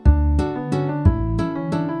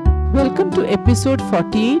Welcome to episode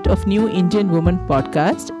 48 of New Indian Woman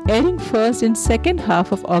podcast, airing first in second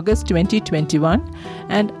half of August 2021,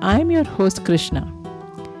 and I'm your host Krishna.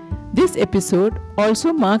 This episode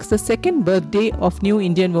also marks the second birthday of New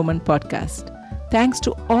Indian Woman podcast. Thanks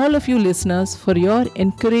to all of you listeners for your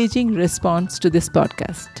encouraging response to this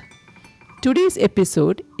podcast. Today's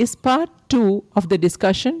episode is part 2 of the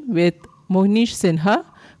discussion with Mohnish Sinha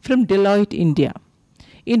from Deloitte India.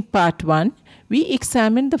 In part 1, we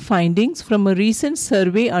examined the findings from a recent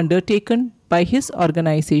survey undertaken by his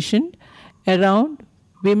organization around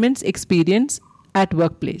women's experience at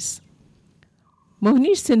workplace.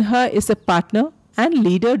 Mohnish Sinha is a partner and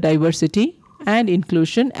leader diversity and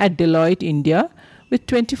inclusion at Deloitte India with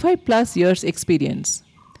 25 plus years experience.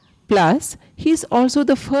 Plus, he is also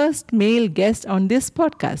the first male guest on this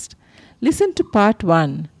podcast. Listen to part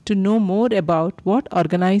 1 to know more about what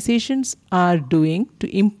organizations are doing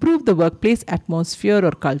to improve the workplace atmosphere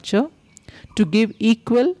or culture, to give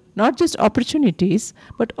equal, not just opportunities,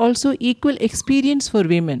 but also equal experience for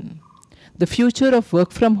women, the future of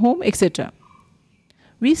work from home, etc.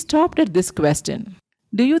 We stopped at this question.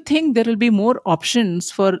 Do you think there will be more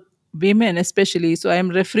options for women, especially? So I am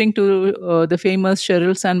referring to the famous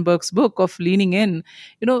Sheryl Sandberg's book of Leaning In,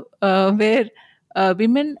 where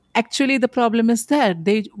women actually the problem is that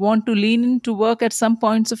they want to lean into work at some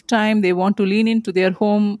points of time, they want to lean into their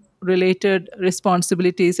home related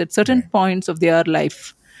responsibilities at certain Right. points of their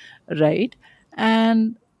life, right?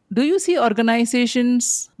 And do you see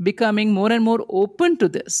organizations becoming more and more open to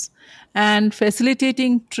this and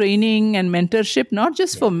facilitating training and mentorship, not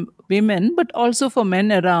just for Yeah. women, but also for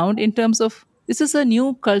men around in terms of this is a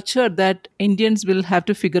new culture that Indians will have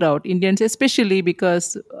to figure out. Indians, especially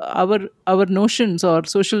because our notions or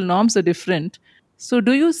social norms are different. So,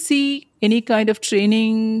 do you see any kind of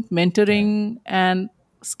training, Right. mentoring, and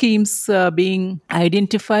schemes being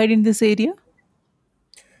identified in this area?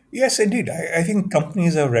 Yes, indeed. I think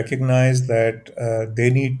companies have recognized that they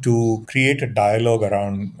need to create a dialogue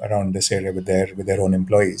around this area with their own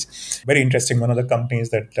employees. Very interesting. One of the companies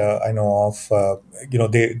that I know of,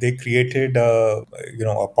 they created a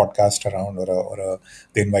podcast around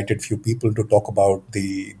they invited few people to talk about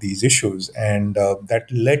these issues, and that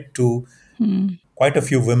led to Hmm. quite a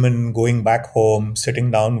few women going back home,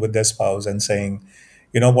 sitting down with their spouse and saying,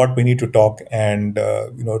 you know what, we need to talk and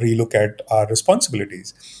relook at our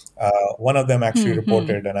responsibilities. One of them actually Hmm. Hmm.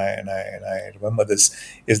 reported, and I remember this,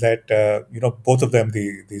 is that both of them,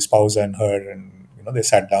 the spouse and her, and they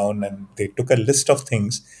sat down and they took a list of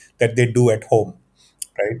things that they do at home,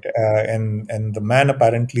 right? And the man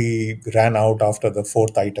apparently ran out after the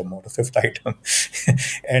fourth item or the fifth item,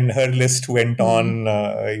 and her list went Hmm. on,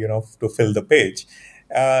 to fill the page,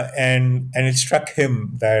 and it struck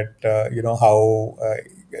him that how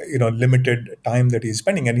limited time that he's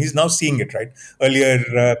spending, and he's now seeing it, right?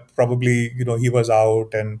 Earlier, probably he was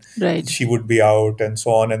out and Right. she would be out and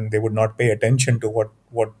so on, and they would not pay attention to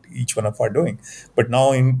what each one of are doing. But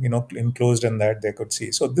now, enclosed in that, they could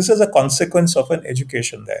see. So this is a consequence of an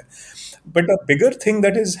education there. But a bigger thing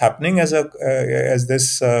that is happening as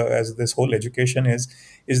this whole education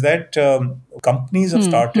is that companies have Hmm.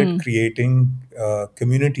 started Hmm. creating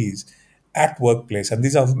communities at workplace, and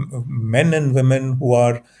these are men and women who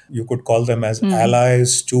are, you could call them as Hmm.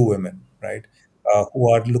 allies to women, right? Who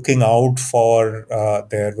are looking out for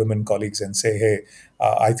their women colleagues and say, hey,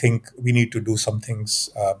 I think we need to do some things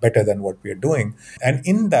better than what we are doing. And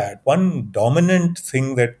in that, one dominant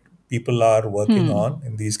thing that people are working Hmm. on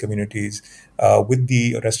in these communities with the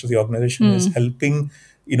rest of the organization is Hmm. helping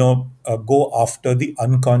go after the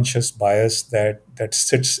unconscious bias that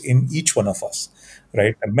sits in each one of us,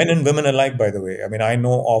 right? And men and women alike, by the way. I mean, I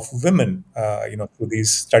know of women, through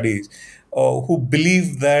these studies, who believe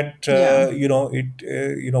that Yeah.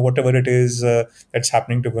 whatever it is that's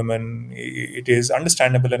happening to women, it is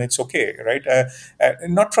understandable and it's okay, right?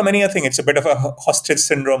 Not from any other thing. It's a bit of a hostage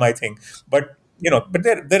syndrome, I think. But but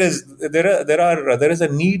there is a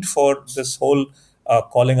need for this whole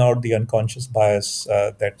calling out the unconscious bias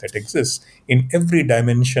that exists in every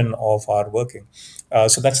dimension of our working.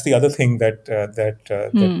 So that's the other thing that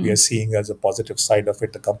we are Hmm. seeing as a positive side of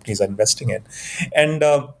it. The companies are investing in, and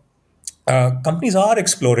companies are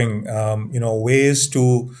exploring, ways to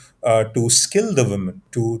skill the women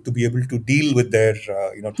to be able to deal with their,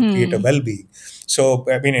 to create a Hmm. well-being. So,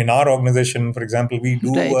 I mean, in our organization, for example, we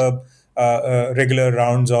do Right. regular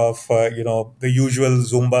rounds of, the usual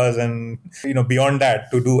Zumbas, and beyond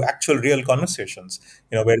that, to do actual real conversations,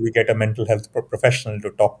 where we get a mental health professional to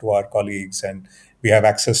talk to our colleagues We have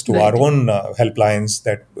access to our Right. own helplines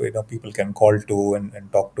that people can call to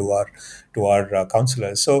and talk to our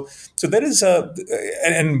counselors. So there is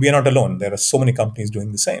and we are not alone. There are so many companies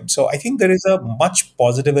doing the same. So I think there is a much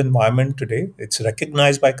positive environment today. It's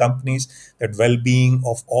recognized by companies that well-being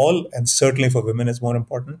of all, and certainly for women, is more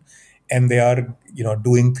important, and they are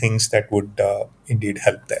doing things that would indeed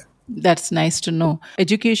help there. That's nice to know.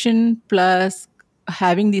 Education plus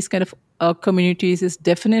having these kind of communities is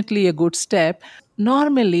definitely a good step.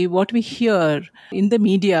 Normally, what we hear in the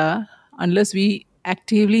media, unless we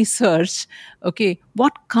actively search, okay,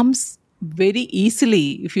 what comes very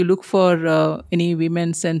easily if you look for any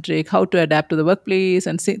women centric, how to adapt to the workplace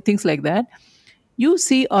and things like that, you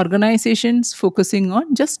see organizations focusing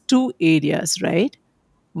on just two areas, right?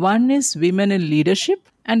 One is women in leadership,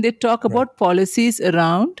 and they talk Right. about policies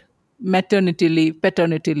around maternity leave,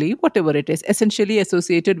 paternity leave, whatever it is, essentially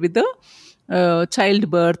associated with the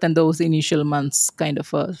childbirth and those initial months kind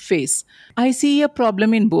of a phase. I see a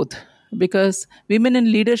problem in both because women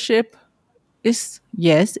in leadership is,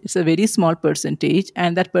 yes, it's a very small percentage,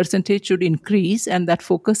 and that percentage should increase, and that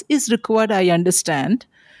focus is required, I understand.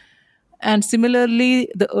 And similarly,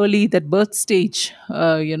 the early, that birth stage,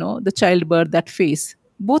 the childbirth, that phase,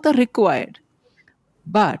 both are required.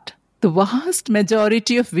 But the vast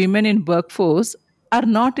majority of women in workforce are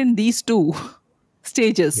not in these two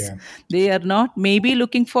stages. Yeah. They are not maybe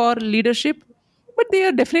looking for leadership, but they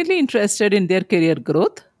are definitely interested in their career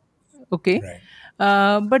growth. Okay.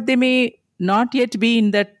 Right. But they may not yet be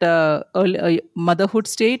in that early, motherhood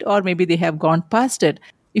state, or maybe they have gone past it.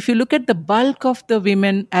 If you look at the bulk of the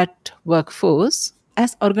women at workforce,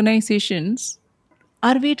 as organizations,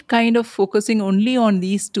 are we kind of focusing only on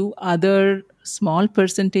these two other small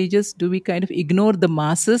percentages? Do we kind of ignore the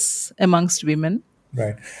masses amongst women?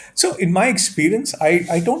 Right. So, in my experience,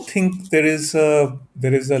 I don't think there is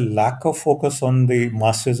a lack of focus on the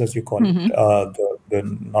masses, as you call it, Hmm.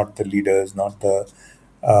 the not the leaders, not the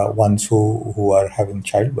ones who are having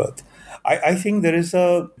childbirth. I think there is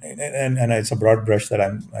and it's a broad brush that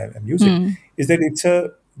I'm using, Hmm. is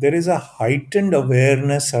that there is a heightened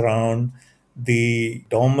awareness around the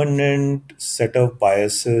dominant set of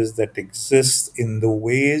biases that exist in the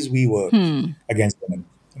ways we work Hmm. against women,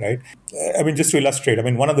 right? I mean, just to illustrate, I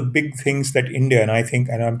mean, one of the big things that India, and I think,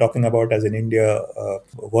 and I'm talking about as an India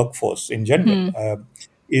workforce in general, Hmm.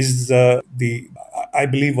 is I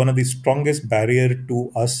believe, one of the strongest barrier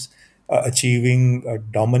to us achieving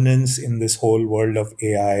dominance in this whole world of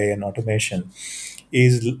AI and automation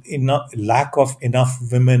is lack of enough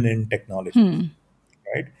women in technology, Hmm.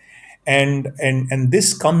 right? And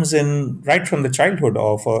this comes in right from the childhood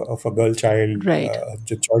of a girl child, Right.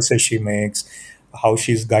 the choices she makes, how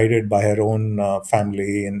she's guided by her own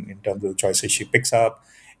family in terms of the choices she picks up,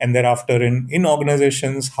 and thereafter in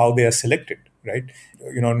organizations, how they are selected, right?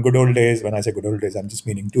 In good old days, when I say good old days, I'm just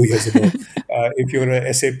meaning 2 years ago, if you're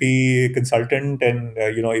a SAP consultant, and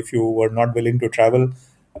if you were not willing to travel,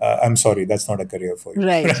 I'm sorry, that's not a career for you,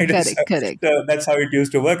 Right. right? Correct. Correct. That's how it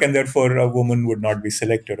used to work, and therefore a woman would not be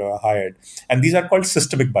selected or hired. And these are called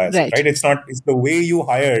systemic biases, Right. right? It's the way you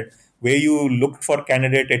hired, where you looked for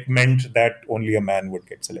candidate. It meant that only a man would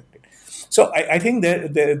get selected. So I think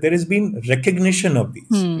there has been recognition of these,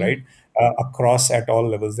 Hmm. right? Across at all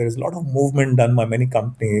levels, there is a lot of movement done by many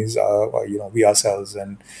companies. We ourselves,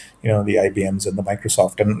 and the IBMs and the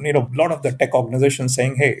Microsoft, and a lot of the tech organizations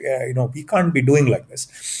saying, "Hey, we can't be doing like this.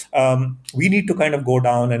 We need to kind of go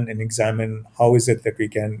down and examine how is it that we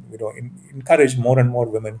can, encourage more and more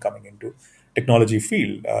women coming into technology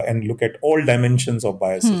field, and look at all dimensions of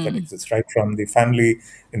biases that Hmm. exist, right from the family,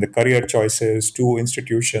 in the career choices, to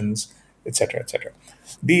institutions, etc., etc.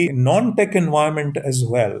 The non-tech environment as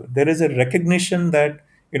well, there is a recognition that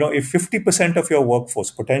if 50% of your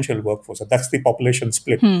workforce, potential workforce, that's the population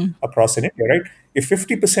split Hmm. across in India, right? If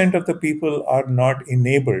 50% of the people are not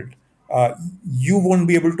enabled, uh, you won't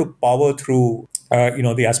be able to power through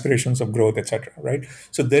the aspirations of growth, etc., right?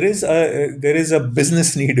 So there is a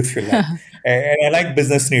business need, if you like. And I like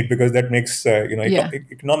business need, because that makes Yeah.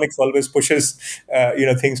 economics always pushes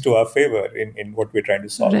things to our favor in what we're trying to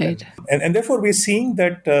solve. Right. And therefore we're seeing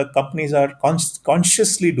that companies are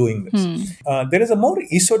consciously doing this. Hmm. There is a more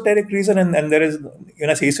esoteric reason, and there is,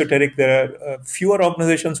 I say esoteric, there are fewer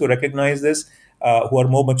organizations who recognize this, who are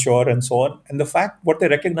more mature and so on. And the fact, what they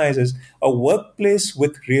recognize is a workplace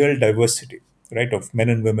with real diversity, right, of men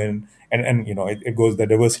and women. And it goes, the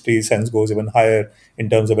diversity sense goes even higher in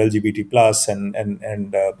terms of LGBT plus, and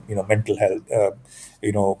mental health,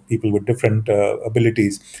 people with different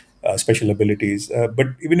abilities, special abilities. But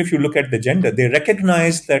even if you look at the gender, they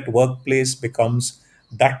recognize that workplace becomes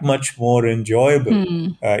that much more enjoyable Hmm.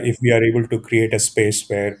 if we are able to create a space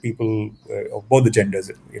where people of both the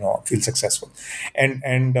genders, feel successful,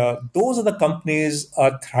 and those are the companies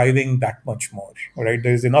are thriving that much more. Right?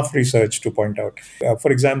 There is enough research to point out.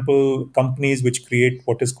 For example, companies which create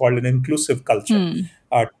what is called an inclusive culture Hmm.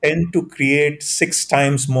 tend to create six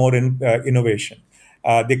times more innovation.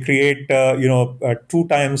 They create, two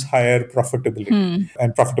times higher profitability Hmm.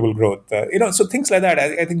 and profitable growth. So things like that.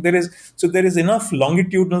 I think there is enough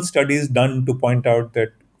longitudinal studies done to point out that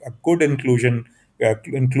a good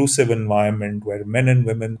inclusive environment where men and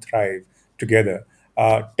women thrive together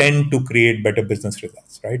tend to create better business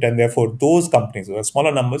results, right? And therefore, those companies, or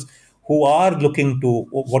smaller numbers, who are looking to,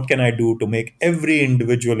 what can I do to make every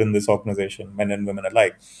individual in this organization, men and women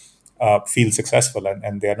alike, feel successful,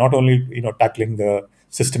 and they are not only tackling the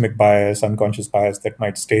systemic bias, unconscious bias that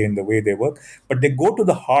might stay in the way they work, but they go to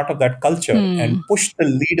the heart of that culture Hmm. and push the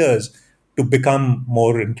leaders to become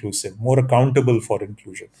more inclusive, more accountable for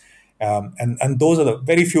inclusion. And those are the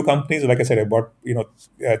very few companies. Like I said, about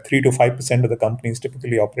 3 to 5% of the companies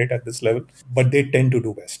typically operate at this level, but they tend to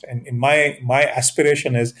do best. And in my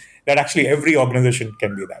aspiration is that actually every organization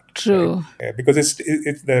can be that, right? True. Because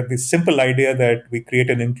it's the simple idea that we create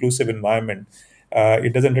an inclusive environment.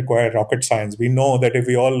 It doesn't require rocket science. We know that if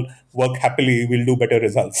we all work happily, we'll do better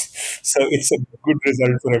results. So it's a good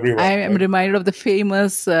result for I everyone, am right? reminded of the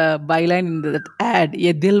famous byline in that ad,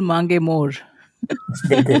 "Ye dil mange more."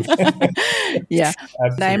 Bilkul. Yeah.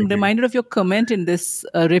 And I'm Absolutely. reminded of your comment in this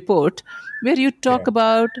report where you talk Yeah.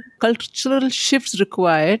 about cultural shifts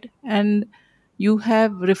required, and you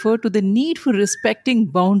have referred to the need for respecting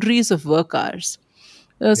boundaries of work hours.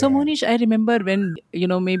 So Yeah. Monish, I remember when,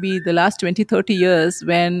 maybe the last 20, 30 years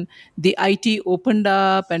when the IT opened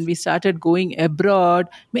up and we started going abroad,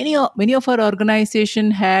 many of our organization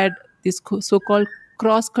had this so-called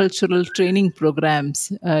cross-cultural training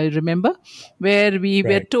programs, remember, where we were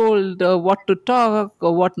Right. told what to talk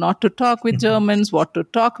or what not to talk with Germans, what to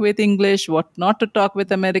talk with English, what not to talk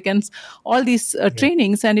with Americans, all these Right.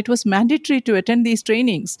 trainings, and it was mandatory to attend these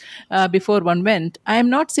trainings before one went. I am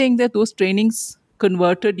not saying that those trainings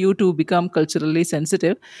converted you to become culturally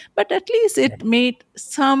sensitive, but at least it Right. made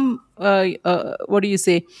some, what do you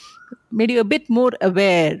say, made you a bit more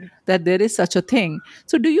aware that there is such a thing.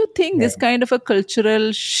 So do you think this Right. kind of a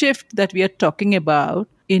cultural shift that we are talking about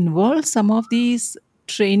involves some of these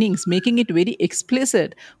trainings, making it very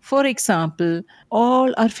explicit? For example,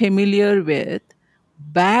 all are familiar with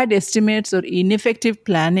bad estimates or ineffective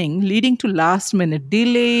planning leading to last minute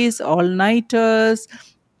delays, all nighters,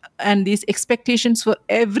 and these expectations for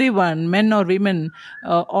everyone, men or women,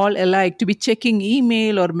 all alike, to be checking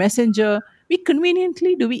email or messenger. We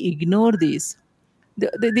conveniently do we ignore these?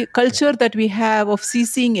 The culture that we have of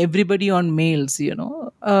CCing everybody on mails,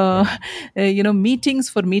 Right. meetings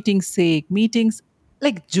for meeting's sake, meetings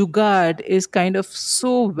like Jugad is kind of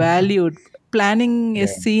so valued. Planning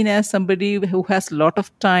is Yeah. seen as somebody who has a lot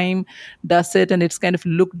of time, does it, and it's kind of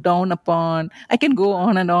looked down upon. I can go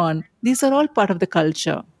on and on. These are all part of the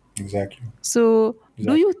culture. Exactly. So,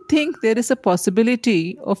 do Exactly. you think there is a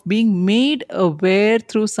possibility of being made aware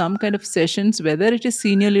through some kind of sessions, whether it is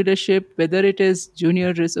senior leadership, whether it is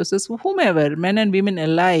junior resources, whomever, men and women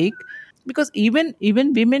alike? Because even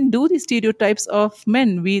women do the stereotypes of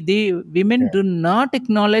men. Women Yeah. do not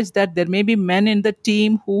acknowledge that there may be men in the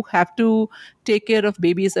team who have to take care of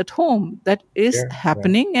babies at home. That is Yeah. Right.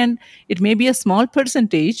 happening, and it may be a small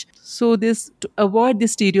percentage. So, this to avoid the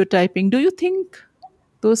stereotyping, do you think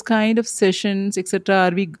those kind of sessions,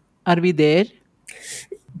 etc., are we there?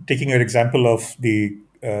 Taking your example of the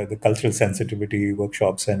cultural sensitivity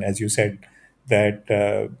workshops, and as you said,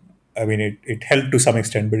 that I mean, it helped to some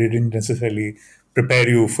extent, but it didn't necessarily prepare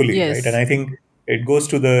you fully, right? And Yes. I think it goes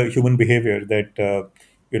to the human behavior that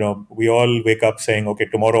we all wake up saying, okay,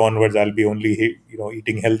 tomorrow onwards I'll be only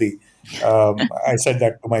eating healthy. I said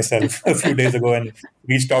that to myself a few days ago and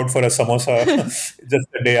reached out for a samosa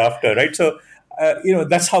just the day after, right? So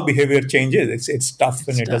that's how behavior changes. It's tough, and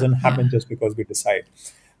It's it tough. doesn't Yeah. happen just because we decide.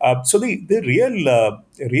 So the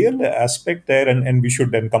real aspect there, and we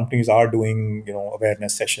should, and companies are doing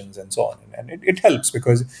awareness sessions and so on, and it helps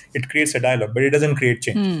because it creates a dialogue, but it doesn't create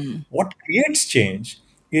change. Hmm. What creates change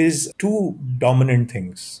is two dominant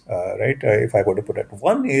things, right? If I were to put it,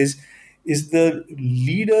 one is the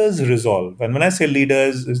leaders' resolve, and when I say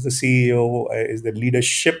leaders, is the CEO, is the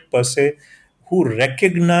leadership per se, who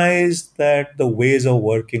recognize that the ways of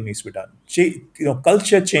working needs to be done.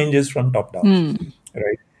 Culture changes from top down, Hmm.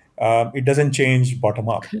 right? it doesn't change bottom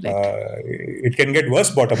up. Correct. It can get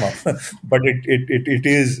worse bottom up, but it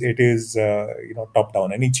is top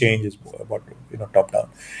down. Any change is about top down.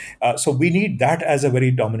 So we need that as a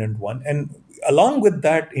very dominant one, and along with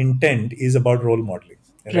that intent is about role modeling,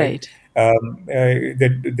 right? Right.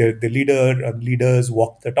 The leaders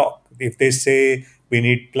walk the talk. If they say we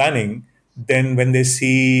need planning, then when they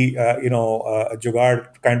see a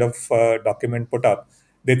Jugaad kind of document put up,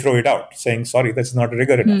 they throw it out, saying, "Sorry, that's not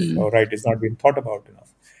rigor enough, Hmm. or right, it's not been thought about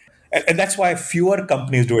enough." And that's why fewer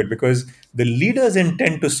companies do it, because the leaders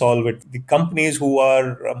intend to solve it. The companies who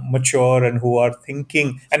are mature and who are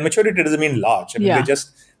thinking, and maturity doesn't mean large. I mean, Yeah.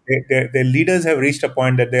 their leaders have reached a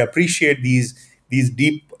point that they appreciate these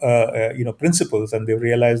deep principles, and they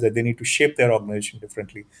realize that they need to shape their organization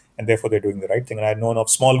differently, and therefore they're doing the right thing. And I've known of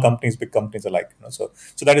small companies, big companies alike. So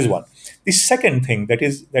that is one. The second thing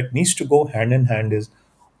that needs to go hand in hand is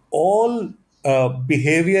all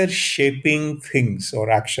behavior shaping things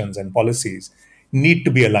or actions and policies need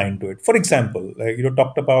to be aligned to it. For example,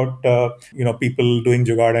 talked about people doing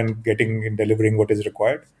jugaad and getting and delivering what is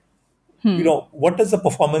required. Hmm. What does the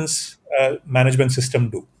performance management system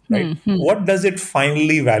do, right? Hmm. Hmm. What does it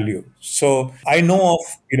finally value? So I know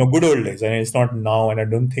of good old days, and it's not now, and I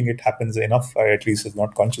don't think it happens enough, or at least it's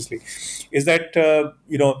not consciously, is that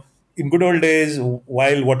in good old days,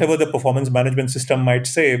 while whatever the performance management system might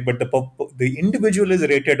say, but the individual is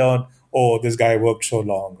rated on, oh, this guy worked so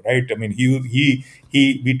long, right? I mean,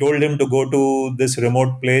 we told him to go to this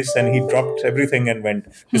remote place, and he dropped everything and went,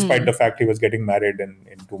 despite Hmm. the fact he was getting married in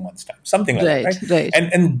 2 months' time, something like that, Right. right?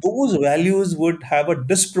 Right. And those values would have a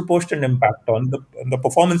disproportionate impact on the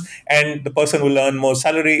performance, and the person will earn more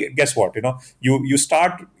salary. Guess what? You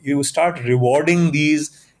start rewarding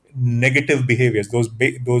these negative behaviors,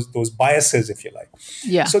 those biases, if you like.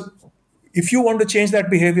 Yeah. So if you want to change that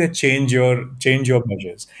behavior, change your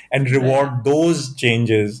measures and Right. reward those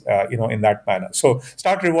changes in that manner. So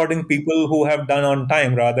start rewarding people who have done on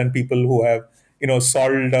time rather than people who have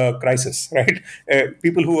solved a crisis, right?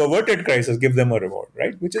 People who averted crisis, give them a reward,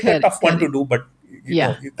 right? Which is a Correct. tough one to Correct. do, but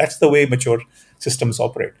Yeah. that's the way mature systems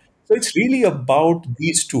operate. So it's really about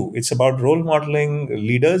these two. It's about role modeling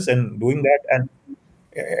leaders and doing that,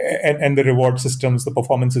 and the reward systems, the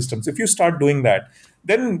performance systems. If you start doing that,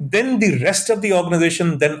 then the rest of the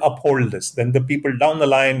organization then uphold this. Then the people down the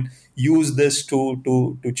line use this to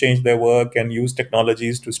change their work and use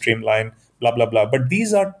technologies to streamline, blah blah blah. But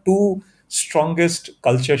these are two strongest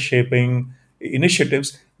culture shaping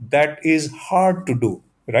initiatives that is hard to do,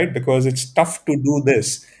 right? Because it's tough to do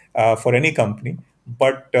this for any company,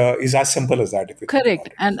 but is as simple as that if you think about Correct.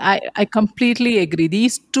 it. And I completely agree.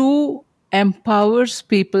 These two empowers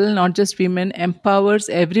people, not just women, empowers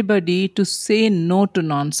everybody to say no to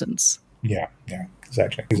nonsense. Yeah, yeah,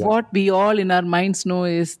 exactly. What we all in our minds know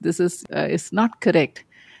is this is not correct.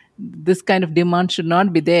 This kind of demand should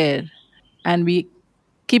not be there, and we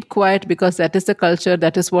keep quiet because that is the culture.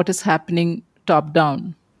 That is what is happening top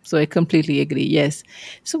down. So I completely agree. Yes.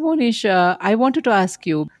 So Monish, I wanted to ask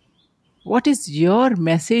you, what is your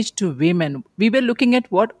message to women? We were looking at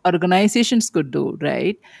what organizations could do,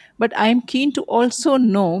 right? But I'm keen to also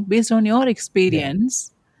know, based on your Yeah,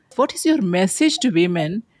 experience, what is your message to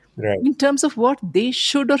women right. in terms of what they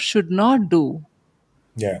should or should not do,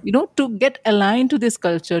 Yeah, to get aligned to this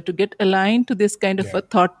culture, to get aligned to this kind of yeah, a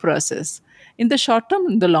thought process in the short term,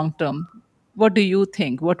 in the long term? What do you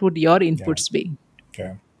think? What would your yeah, inputs be?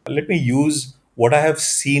 yeah. Let me use what I have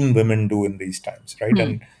seen women do in these times, right?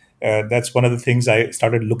 Hmm. And that's one of the things I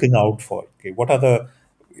started looking out for. Okay, what are the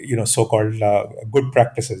so-called good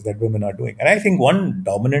practices that women are doing? And I think one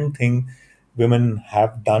dominant thing women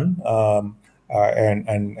have done,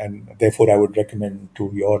 and therefore I would recommend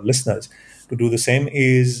to your listeners to do the same,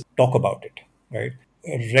 is talk about it, right?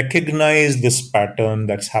 Recognize this pattern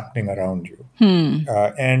that's happening around you, Hmm.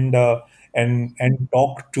 and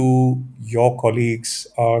talk to your colleagues,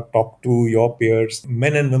 or talk to your peers,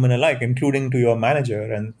 men and women alike, including to your manager,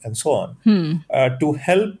 and so on, Hmm. to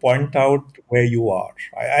help point out where you are.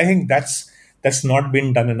 I think that's not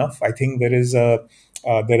been done enough. I think there is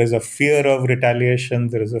a fear of retaliation.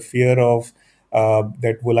 There is a fear of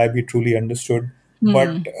that will I be truly understood. But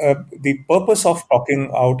Hmm. the purpose of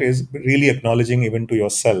talking out is really acknowledging even to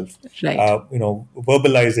yourself, Right.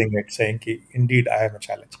 verbalizing it, saying, "Ki, indeed, I have a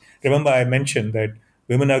challenge." Remember, I mentioned that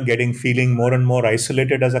women are getting feeling more and more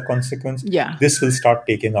isolated as a consequence. Yeah. This will start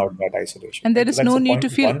taking out that isolation, And right? there So is that's no the need to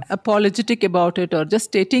point feel one. apologetic about it, or just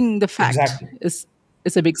stating the fact Exactly. is.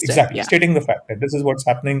 It's a big step. Exactly, Yeah. stating the fact that this is what's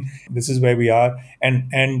happening, this is where we are,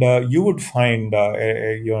 and you would find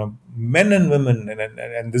men and women,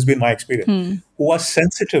 and this has been my experience, who are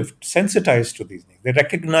sensitized to these things. They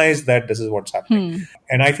recognize that this is what's happening,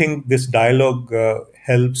 and I think this dialogue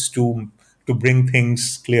helps to bring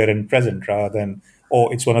things clear and present rather than, oh,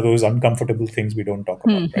 it's one of those uncomfortable things we don't talk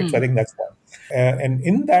about, right? So I think that's one. And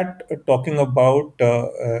in that, talking about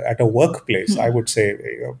at a workplace, I would say,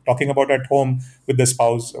 talking about at home with the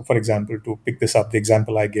spouse, for example, to pick this up, the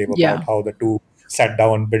example I gave Yeah. about how the two sat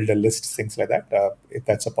down, build a list, things like that, if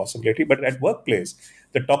that's a possibility. But at workplace,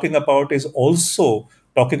 the talking about is also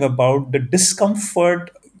talking about the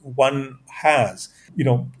discomfort one has,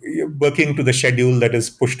 working to the schedule that is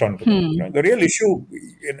pushed onto them. The real issue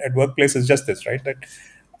at workplace is just this, right? That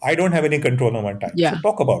I don't have any control on my time. So Yeah.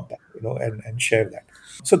 talk about that, and share that.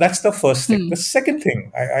 So that's the first thing. The second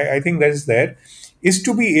thing I think that is there is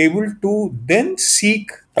to be able to then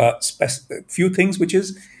seek few things, which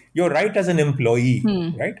is your right as an employee,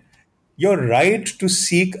 right? Your right to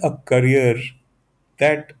seek a career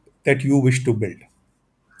that you wish to build,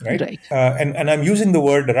 right? Right. And I'm using the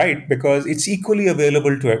word right because it's equally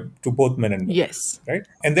available to both men and women, Yes. right?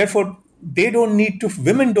 And therefore,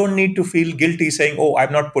 women don't need to feel guilty saying, oh,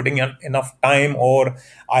 I'm not putting in enough time, or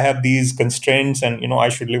I have these constraints, and I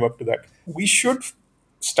should live up to that. We should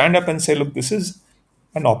stand up and say, look, this is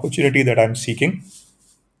an opportunity that I'm seeking,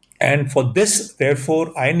 and for this,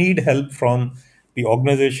 therefore, I need help from the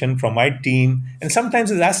organization, from my team. And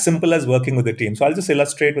sometimes it's as simple as working with the team. So I'll just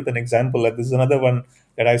illustrate with an example. This is another one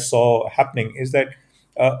that I saw happening, is that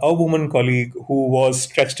a woman colleague who was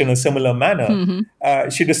stretched in a similar manner,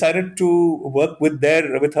 she decided to work with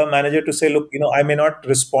her manager to say, look, I may not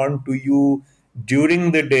respond to you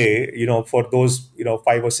during the day, for those,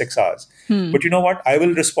 5 or 6 hours. But you know what? I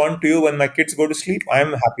will respond to you when my kids go to sleep.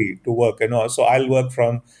 I'm happy to work, so I'll work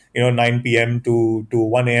from, 9 p.m. to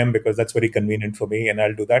 1 a.m. because that's very convenient for me, and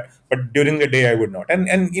I'll do that. But during the day, I would not. And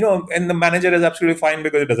the manager is absolutely fine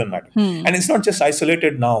because it doesn't matter. And it's not just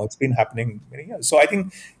isolated now; it's been happening many years. So I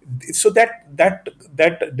think, so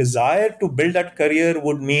that desire to build that career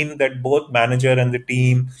would mean that both manager and the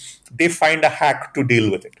team, they find a hack to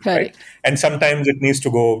deal with it, right? Correct. And sometimes it needs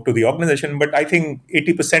to go to the organization, but I think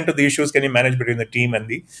 80% of the issues can be managed between the team and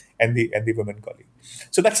the women colleague.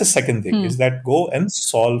 So that's the second thing, is that go and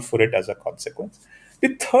solve for it as a consequence.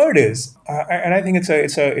 The third is, and I think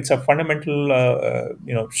it's a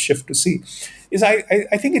fundamental shift to see, is I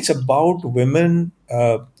think it's about women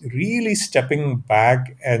really stepping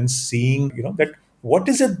back and seeing, that what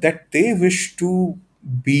is it that they wish to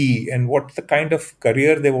be, and what the kind of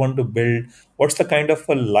career they want to build, what's the kind of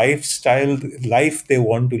a life they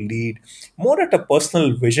want to lead, more at a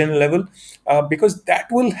personal vision level, because that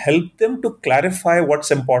will help them to clarify what's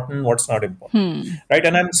important, what's not important, right?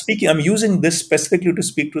 And I'm using this specifically to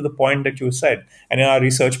speak to the point that you said, and in our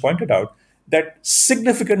research pointed out that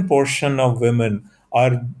significant portion of women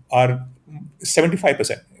are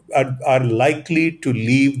 75% are likely to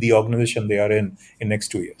leave the organization they are in next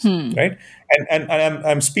 2 years, right? And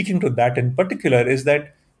I'm speaking to that in particular, is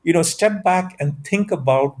that, step back and think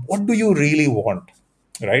about what do you really want,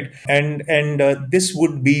 right? And this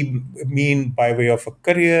would be mean by way of a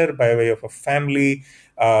career, by way of a family,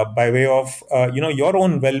 by way of your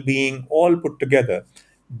own well-being, all put together.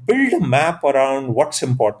 Build a map around what's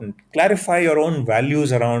important, clarify your own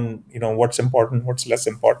values around what's important, what's less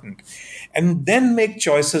important, and then make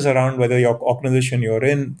choices around whether your organization you're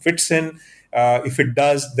in fits in. If it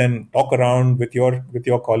does, then talk around with your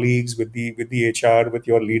colleagues, with the HR, with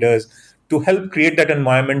your leaders, to help create that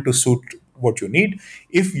environment to suit what you need.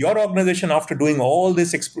 If your organization, after doing all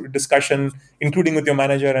this discussion, including with your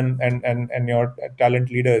manager and your talent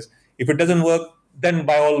leaders, if it doesn't work, then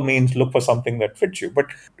by all means look for something that fits you. But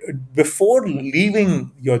before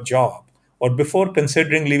leaving your job, or before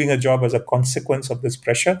considering leaving a job as a consequence of this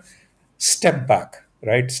pressure, step back,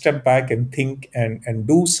 right? Step back and think, and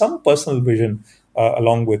do some personal vision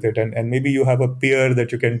along with it. And maybe you have a peer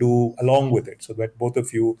that you can do along with it, so that both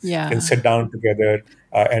of you Yeah. can sit down together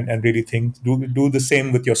and really think. Do the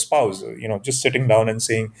same with your spouse, just sitting down and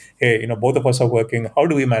saying, hey, both of us are working. How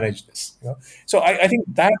do we manage this? So I think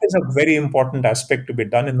that is a very important aspect to be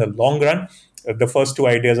done in the long run. The first two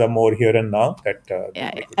ideas are more here and now that we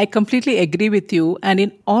could. I completely agree with you. And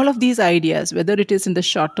in all of these ideas, whether it is in the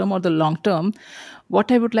short term or the long term,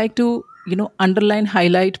 what I would like to, underline,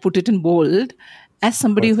 highlight, put it in bold, as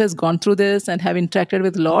somebody who has gone through this and have interacted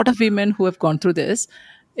with a lot of women who have gone through this,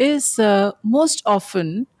 is most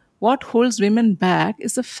often what holds women back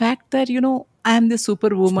is the fact that, I am the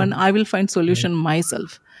superwoman, I will find solution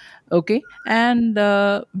myself. Okay. And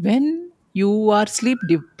when you are sleep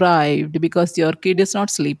deprived because your kid is not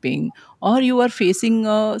sleeping, or you are facing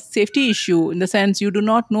a safety issue in the sense you do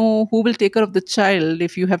not know who will take care of the child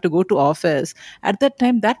if you have to go to office, at that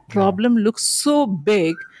time that Yeah. problem looks so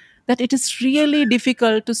big that it is really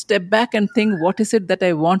difficult to step back and think, what is it that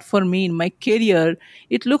I want for me in my career?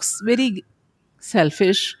 It looks very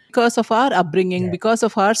selfish because of our upbringing, Yeah. because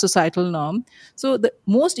of our societal norm. So, the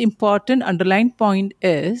most important underlying point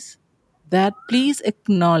is that please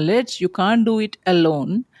acknowledge you can't do it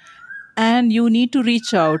alone and you need to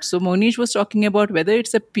reach out. So, Monish was talking about whether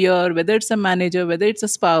it's a peer, whether it's a manager, whether it's a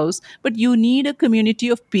spouse, but you need a community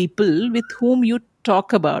of people with whom you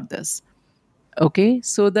talk about this. Okay,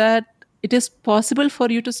 so that it is possible for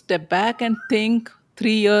you to step back and think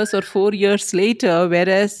 3 years or 4 years later,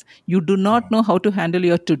 whereas you do not know how to handle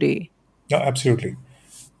your today. No, absolutely.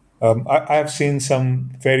 I have seen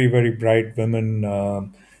some very, very bright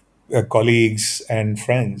women colleagues and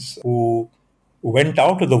friends who went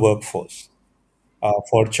out of the workforce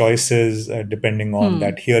for choices depending on Hmm.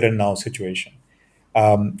 that here and now situation.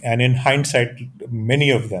 And in hindsight, many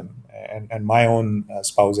of them, and my own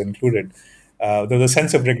spouse included, there's a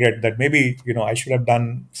sense of regret that maybe I should have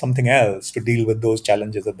done something else to deal with those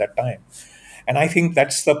challenges at that time. And I think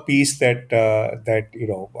that's the piece that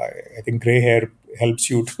I think gray hair helps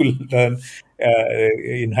you to learn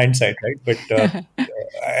in hindsight, right? But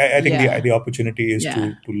I think Yeah, the opportunity is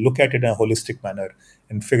yeah, to look at it in a holistic manner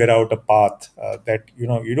and figure out a path that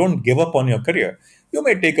you don't give up on your career. You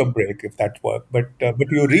may take a break if that works, but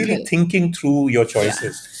you're really correct. thinking through your Yeah.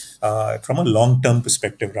 choices from a long term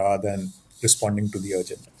perspective rather than responding to the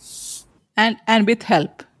urgent. And with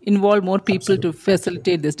help, involve more people to Absolutely, absolutely.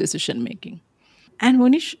 facilitate this decision making. And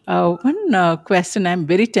Monish, one question I'm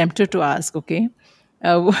very tempted to ask, okay?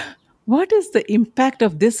 What is the impact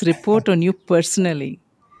of this report on you personally?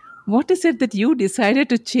 What is it that you decided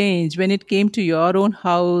to change when it came to your own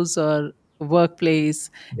house or workplace,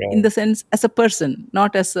 in Right, the sense as a person,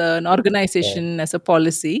 not as an right. organization, as a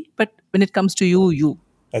policy, but when it comes to you?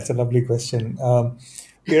 That's a lovely question.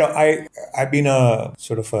 I've been a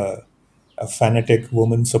sort of a fanatic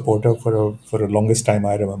woman supporter for a longest time.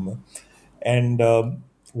 I remember, and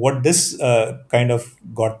what this kind of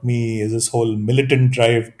got me is this whole militant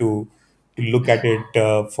drive to look at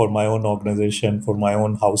it for my own organization, for my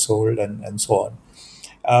own household, and so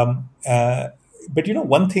on. But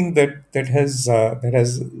one thing that has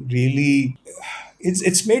really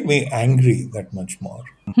it's made me angry that much more,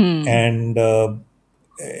 Hmm. and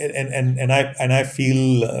and I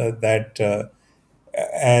feel that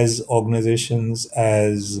as organizations,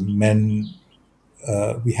 as men,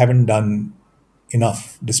 we haven't done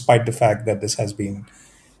enough, despite the fact that this has been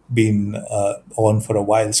on for a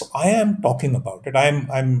while. So I am talking about it.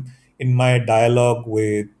 I'm in my dialogue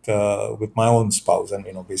with my own spouse, and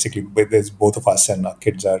basically, there's both of us, and our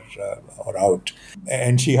kids are out,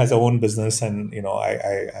 and she has her own business, and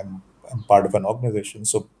I'm part of an organization.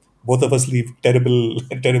 So both of us lead terrible,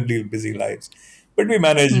 terribly busy lives, but we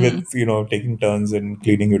manage with Hmm. taking turns in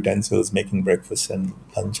cleaning utensils, making breakfast and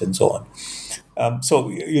lunch, and so on.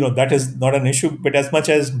 So that is not an issue, but as much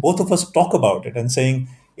as both of us talk about it and saying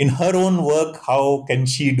in her own work, how can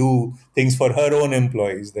she do things for her own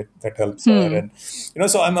employees that helps her, Hmm. and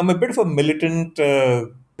so I'm a bit of a militant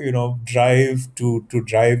drive to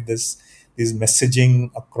drive this messaging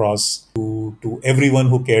across to everyone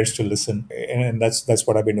who cares to listen, and that's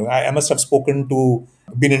what I've been doing. I must have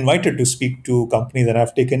been invited to speak to companies, and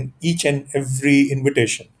I've taken each and every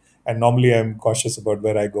invitation. And normally I'm cautious about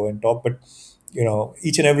where I go and talk, but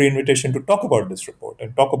each and every invitation to talk about this report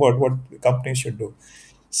and talk about what the company should do.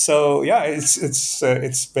 So yeah, it's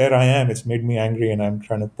where I am. It's made me angry, and I'm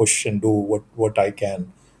trying to push and do what I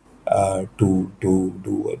can to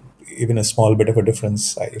do even a small bit of a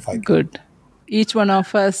difference if I can. Good. Each one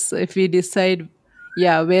of us, if we decide,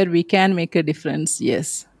 yeah, where we can make a difference,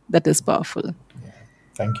 yes, that is powerful.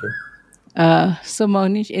 Thank you. So,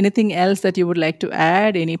 Monish, anything else that you would like to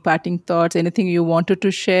add? Any parting thoughts? Anything you wanted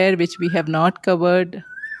to share which we have not covered?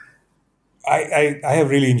 I have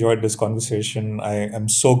really enjoyed this conversation. I am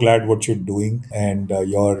so glad what you're doing, and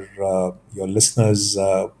your listeners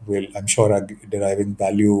will, I'm sure, are deriving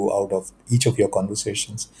value out of each of your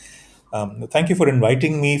conversations. Thank you for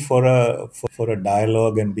inviting me for a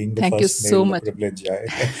dialogue and being the Thank you first so male much. privilege.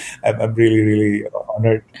 I'm really really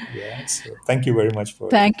honored. Yeah. So thank you very much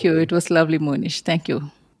Thank for you. doing It that. was lovely, Monish. Thank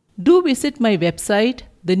you. Do visit my website,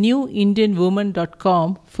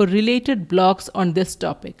 thenewindianwoman.com, for related blogs on this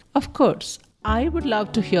topic. Of course, I would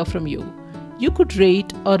love to hear from you. You could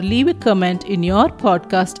rate or leave a comment in your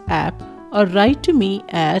podcast app or write to me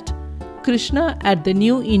at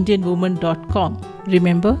krishna@thenewindianwoman.com.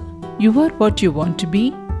 Remember, You are what you want to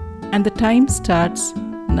be, and the time starts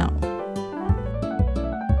now.